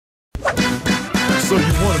So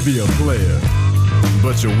you want to be a player,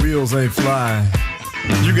 but your wheels ain't flying.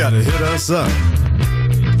 You gotta hit us up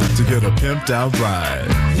to get a pimped out ride.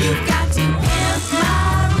 You've got to pimp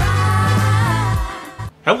my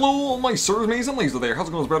ride. Hello, my sirs, mates, and ladies there. How's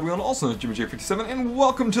it going? It's Brad Whelan, also known as Jimmy J57, and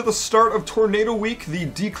welcome to the start of Tornado Week. The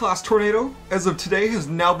D-Class Tornado, as of today, has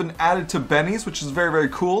now been added to Benny's, which is very, very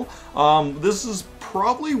cool. This is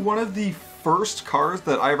probably one of the first cars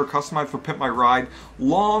that I ever customized for Pimp My Ride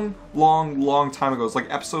long time ago. It's like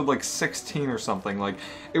episode 16 or something. Like,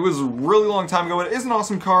 it was a really long time ago. It is an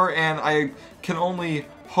awesome car, and I can only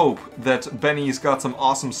hope that Benny's got some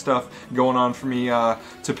awesome stuff going on for me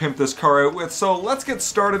to pimp this car out with. So let's get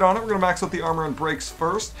started on it. We're going to max out the armor and brakes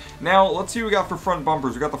first. Now, let's see what we got for front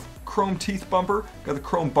bumpers. We got the chrome teeth bumper, got the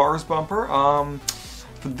chrome bars bumper.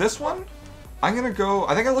 For this one, I'm gonna go,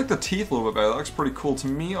 I think I like the teeth a little bit better. That looks pretty cool to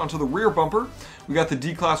me. Onto the rear bumper, we got the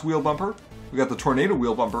D-Class wheel bumper, we got the Tornado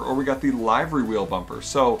wheel bumper, or we got the livery wheel bumper.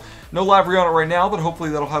 So, no livery on it right now, but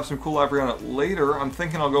hopefully that'll have some cool livery on it later. I'm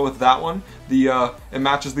thinking I'll go with that one. It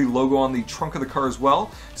matches the logo on the trunk of the car as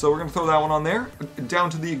well. So we're gonna throw that one on there.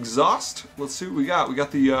 Down to the exhaust, let's see what we got. We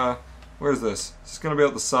got the, where is this? Is this gonna be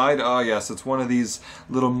out the side? Oh yes, it's one of these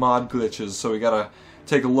little mod glitches, so we gotta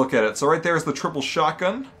take a look at it. So right there is the triple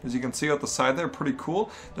shotgun, as you can see out the side there, pretty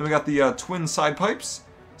cool. Then we got the twin side pipes,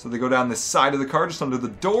 so they go down this side of the car, just under the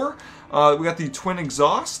door. We got the twin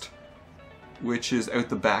exhaust, which is out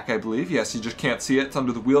the back, I believe. Yes, you just can't see it. It's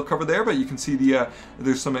under the wheel cover there, but you can see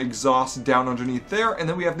there's some exhaust down underneath there. And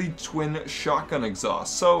then we have the twin shotgun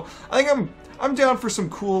exhaust. So I think I'm down for some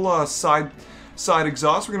cool side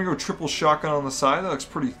exhaust. We're gonna go triple shotgun on the side. That looks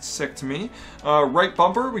pretty sick to me. Right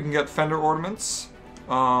bumper, we can get fender ornaments.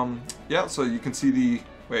 Yeah, so you can see the,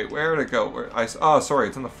 wait, where did it go? Oh, sorry,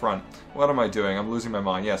 it's in the front. What am I doing? I'm losing my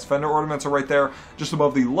mind. Yes, fender ornaments are right there, just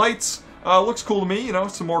above the lights. Looks cool to me, you know,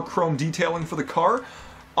 some more chrome detailing for the car.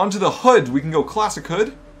 Onto the hood, we can go classic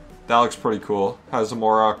hood. That looks pretty cool. Has some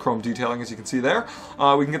more chrome detailing, as you can see there.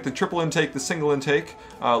 We can get the triple intake, the single intake,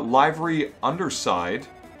 livery underside.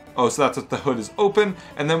 Oh, so that's if the hood is open,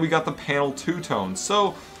 and then we got the panel two-tone.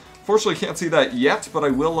 So, fortunately, can't see that yet, but I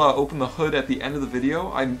will open the hood at the end of the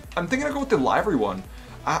video. I'm thinking I'll go with the livery one.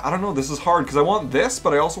 I don't know, this is hard, because I want this,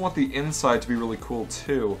 but I also want the inside to be really cool,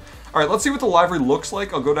 too. Alright, let's see what the livery looks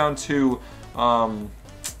like. I'll go down to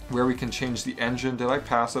where we can change the engine. Did I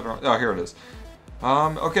pass it? Oh, here it is.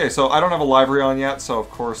 Okay, so I don't have a livery on yet, so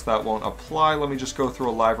of course that won't apply. Let me just go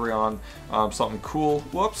through a livery on something cool.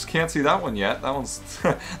 Whoops, can't see that one yet. That one's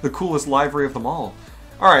the coolest livery of them all.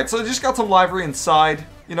 Alright, so I just got some livery inside.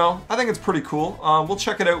 You know, I think it's pretty cool. We'll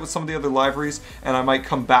check it out with some of the other liveries, and I might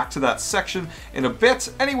come back to that section in a bit.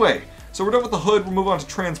 Anyway, so we're done with the hood. We'll move on to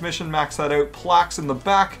transmission, max that out. Plaques in the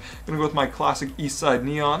back. Gonna go with my classic East Side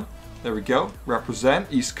Neon. There we go. Represent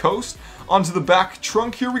East Coast. Onto the back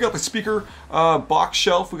trunk here, we got the speaker box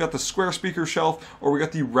shelf. We got the square speaker shelf, or we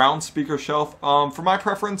got the round speaker shelf. For my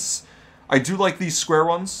preference, I do like these square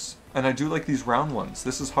ones, and I do like these round ones.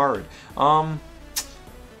 This is hard. I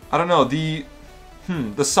don't know. The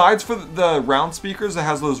sides for the round speakers that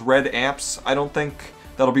has those red amps, I don't think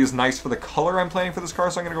that'll be as nice for the color I'm planning for this car,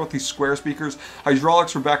 so I'm going to go with these square speakers.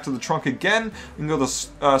 Hydraulics are back to the trunk again. We can go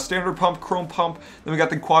the standard pump, chrome pump, then we got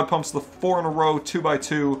the quad pumps, the 4 in a row,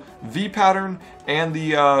 2x2 V pattern, and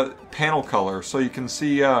the panel color. So you can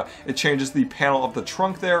see it changes the panel of the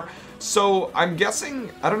trunk there. So I'm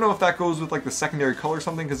guessing, I don't know if that goes with like the secondary color or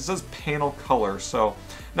something, because it says panel color, so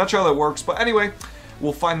not sure how that works, but anyway,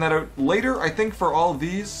 we'll find that out later. I think for all of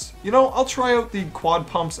these, you know, I'll try out the quad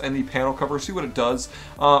pumps and the panel cover, see what it does.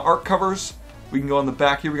 Arc covers, we can go on the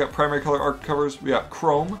back here. We got primary color arc covers. We got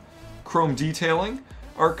chrome detailing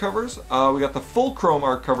arc covers. We got the full chrome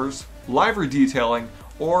arc covers, livery detailing,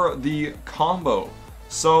 or the combo.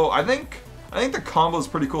 So I think the combo is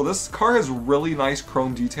pretty cool. This car has really nice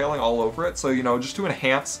chrome detailing all over it. So, you know, just to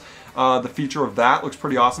enhance the feature of that, looks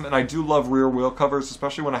pretty awesome. And I do love rear wheel covers,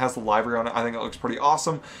 especially when it has the livery on it. I think it looks pretty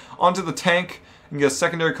awesome. Onto the tank, you can get a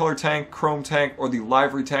secondary color tank, chrome tank, or the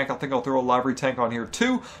livery tank. I think I'll throw a livery tank on here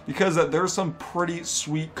too, because there's some pretty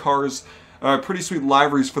sweet cars, pretty sweet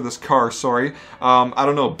liveries for this car, sorry. I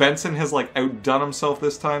don't know, Benson has like outdone himself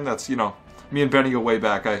this time. That's, you know, me and Benny go way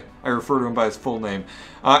back. I refer to him by his full name.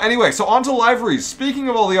 Anyway, so on to liveries. Speaking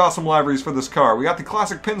of all the awesome liveries for this car, we got the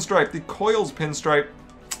classic pinstripe, the coils pinstripe,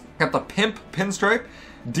 got the Pimp pinstripe,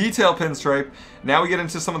 detail pinstripe. Now we get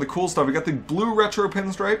into some of the cool stuff. We got the blue retro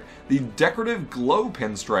pinstripe, the decorative glow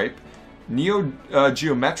pinstripe, neo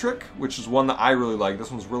geometric, which is one that I really like.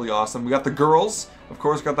 This one's really awesome. We got the girls, of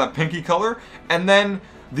course, got that pinky color, and then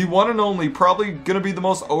the one and only, probably gonna be the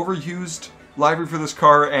most overused livery for this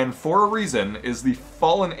car, and for a reason, is the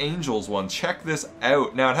Fallen Angels one. Check this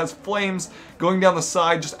out. Now, it has flames going down the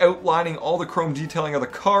side, just outlining all the chrome detailing of the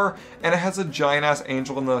car, and it has a giant-ass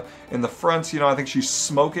angel in the front. You know, I think she's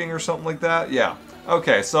smoking or something like that. Yeah.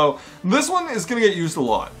 Okay, so this one is going to get used a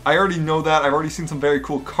lot. I already know that. I've already seen some very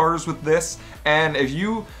cool cars with this, and if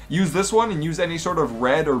you use this one and use any sort of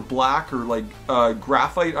red or black or like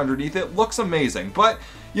graphite underneath it, looks amazing. But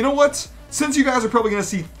you know what? Since you guys are probably going to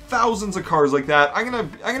see thousands of cars like that, I'm gonna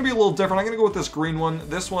be a little different. I'm gonna go with this green one.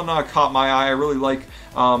 This one caught my eye. I really like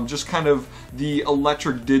just kind of the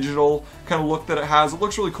electric digital kind of look that it has. It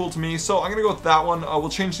looks really cool to me, so I'm gonna go with that one. We'll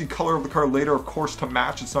change the color of the car later, of course, to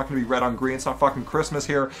match. It's not gonna be red on green. It's not fucking Christmas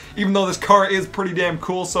here, even though this car is pretty damn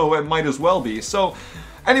cool, so it might as well be. So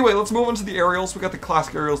anyway, let's move on to the aerials. We got the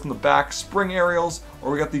classic aerials in the back, spring aerials,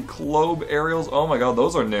 or we got the globe aerials. Oh my god,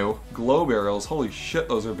 those are new. Globe aerials, holy shit,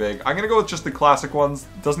 those are big. I'm gonna go with just the classic ones.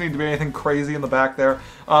 Doesn't need to be anything crazy in the back there.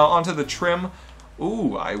 Onto the trim.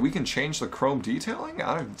 Ooh, we can change the chrome detailing?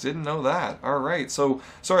 I didn't know that. Alright, so,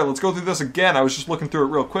 sorry, let's go through this again. I was just looking through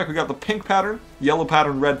it real quick. We got the pink pattern, yellow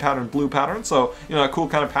pattern, red pattern, blue pattern. So, you know, a cool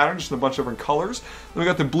kind of pattern, just in a bunch of different colors. Then we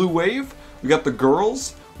got the blue wave, we got the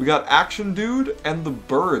girls, we got Action Dude, and the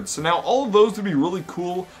birds. So now all of those would be really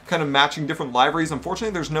cool, kind of matching different liveries.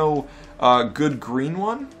 Unfortunately, there's no good green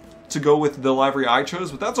one to go with the livery I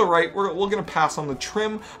chose, but that's alright. We're going to pass on the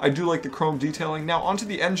trim. I do like the chrome detailing. Now onto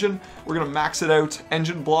the engine. We're going to max it out.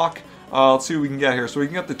 Engine block. Let's see what we can get here. So we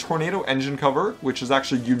can get the Tornado engine cover, which is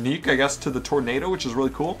actually unique, I guess, to the Tornado, which is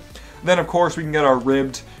really cool. Then, of course, we can get our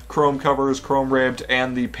ribbed chrome covers, chrome ribbed,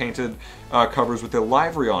 and the painted covers with the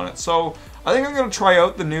livery on it. So I think I'm going to try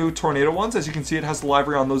out the new Tornado ones. As you can see, it has the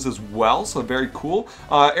livery on those as well, so very cool.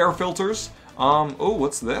 Air filters. Oh,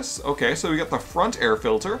 what's this? Okay, so we got the front air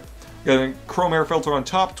filter. We got a chrome air filter on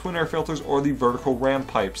top, twin air filters, or the vertical ram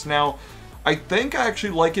pipes. Now, I think I actually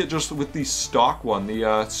like it just with the stock one,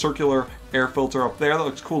 the circular air filter up there. That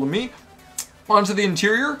looks cool to me. Onto the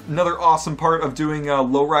interior, another awesome part of doing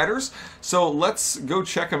lowriders. So let's go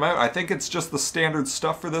check them out. I think it's just the standard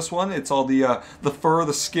stuff for this one. It's all the fur,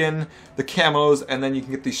 the skin, the camos, and then you can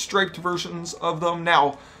get the striped versions of them.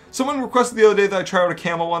 Now, someone requested the other day that I try out a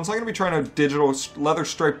camo one, so I'm going to be trying a digital, leather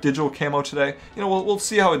striped digital camo today. You know, we'll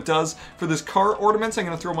see how it does. For this car ornaments, I'm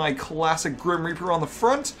going to throw my classic Grim Reaper on the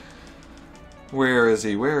front. Where is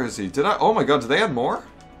he? Where is he? Oh my god, did they add more?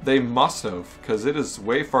 They must have, because it is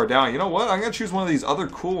way far down. You know what? I'm going to choose one of these other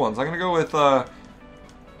cool ones. I'm going to go with, I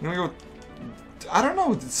don't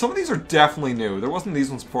know. Some of these are definitely new. There wasn't these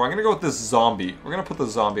ones before. I'm going to go with this zombie. We're going to put the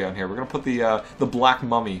zombie on here. We're going to put the black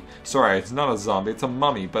mummy. Sorry, it's not a zombie. It's a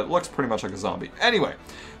mummy, but it looks pretty much like a zombie. Anyway,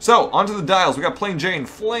 so onto the dials. We got plain Jane,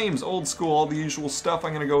 flames, old school, all the usual stuff.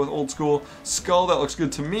 I'm going to go with old school. Skull, that looks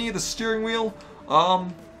good to me. The steering wheel,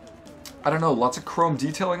 I don't know, lots of chrome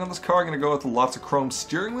detailing on this car. I'm going to go with lots of chrome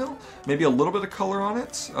steering wheel. Maybe a little bit of color on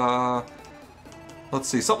it. Let's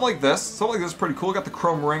see, something like this. Something like this is pretty cool. Got the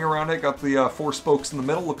chrome ring around it. Got the 4 spokes in the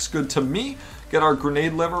middle. Looks good to me. Get our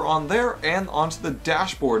grenade lever on there and onto the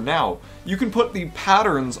dashboard. Now, you can put the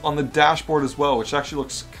patterns on the dashboard as well, which actually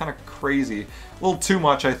looks kind of crazy. A little too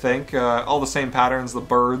much, I think. All the same patterns. The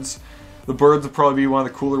birds. The birds would probably be one of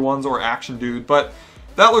the cooler ones, or Action Dude. But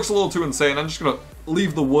that looks a little too insane. I'm just going to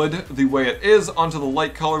leave the wood the way it is. Onto the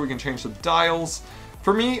light color, we can change the dials.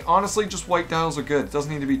 For me, honestly, just white dials are good. It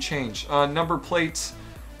doesn't need to be changed. Number plates.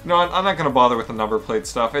 No, I'm not going to bother with the number plate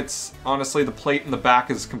stuff. It's, honestly, the plate in the back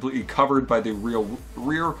is completely covered by the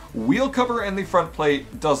rear wheel cover, and the front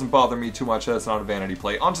plate doesn't bother me too much. That's not a vanity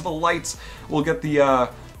plate. Onto the lights, we'll get the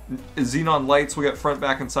xenon lights. We'll get front,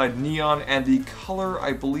 back, and side neon, and the color,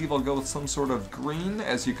 I believe I'll go with some sort of green,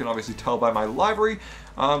 as you can obviously tell by my livery.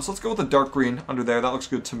 So let's go with the dark green under there. That looks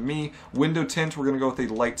good to me. Window tint, we're going to go with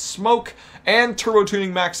a light smoke. And turbo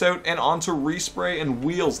tuning max out, and onto respray and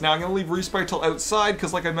wheels. Now I'm going to leave respray till outside,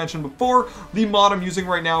 because like I mentioned before, the mod I'm using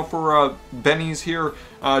right now for Benny's here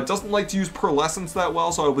doesn't like to use pearlescence that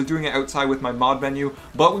well, so I'll be doing it outside with my mod menu.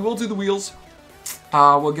 But we will do the wheels.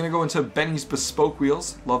 We're going to go into Benny's bespoke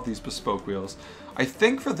wheels. Love these bespoke wheels. I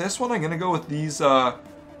think for this one I'm going to go with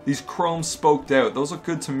these chrome spoked out. Those look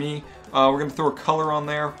good to me. We're going to throw a color on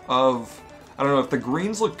there of, I don't know, if the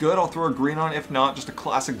greens look good, I'll throw a green on. If not, just a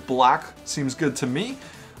classic black seems good to me.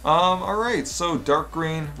 Alright, so dark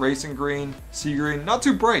green, racing green, sea green, not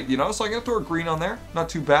too bright, you know, so I'm going to throw a green on there, not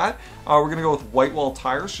too bad. We're going to go with white wall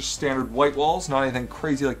tires, just standard white walls, not anything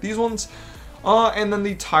crazy like these ones. And then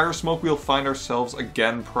the tire smoke, we'll find ourselves,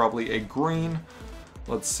 again, probably a green.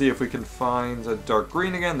 Let's see if we can find a dark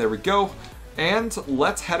green again, there we go. And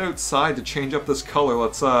let's head outside to change up this color.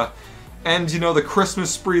 Let's and you know, the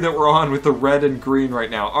Christmas spree that we're on with the red and green right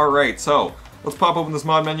now. Alright, so let's pop open this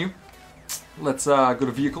mod menu. Let's go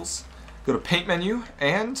to vehicles, go to paint menu,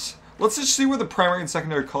 and let's just see where the primary and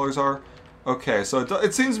secondary colors are. Okay, so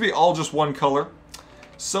it seems to be all just one color.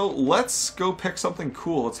 So let's go pick something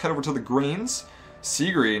cool. Let's head over to the greens.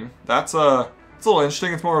 Sea green, it's a little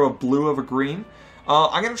interesting. It's more of a blue of a green.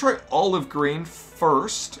 I'm going to try olive green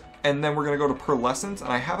first, and then we're going to go to pearlescent,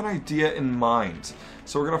 and I have an idea in mind.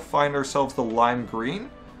 So we're going to find ourselves the lime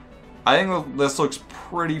green. I think this looks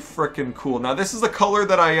pretty freaking cool. Now this is a color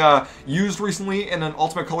that I used recently in an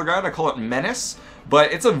Ultimate Color Guide. I call it Menace,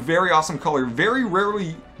 but it's a very awesome color. Very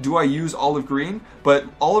rarely do I use olive green, but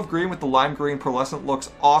olive green with the lime green pearlescent looks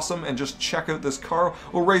awesome. And just check out this car.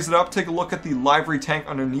 We'll raise it up, take a look at the livery tank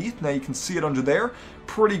underneath. Now you can see it under there.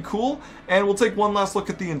 Pretty cool. And we'll take one last look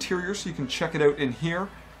at the interior so you can check it out in here.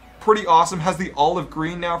 Pretty awesome. Has the olive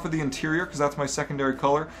green now for the interior because that's my secondary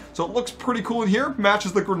color. So it looks pretty cool in here.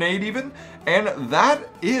 Matches the grenade even. And that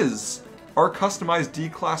is our customized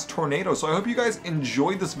D-Class Tornado. So I hope you guys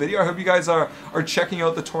enjoyed this video. I hope you guys are checking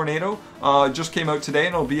out the Tornado. It just came out today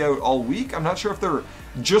and it'll be out all week. I'm not sure if they're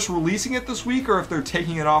just releasing it this week or if they're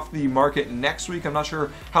taking it off the market next week. I'm not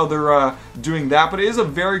sure how they're doing that, but it is a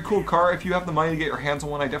very cool car. If you have the money to get your hands on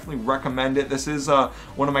one, I definitely recommend it. This is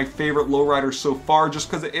one of my favorite lowriders so far just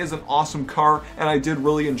because it is an awesome car and I did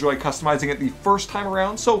really enjoy customizing it the first time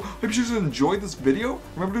around. So hope you guys enjoyed this video.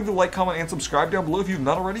 Remember to leave a like, comment, and subscribe down below if you've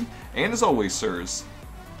not already. And as always, sirs,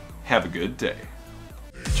 have a good day.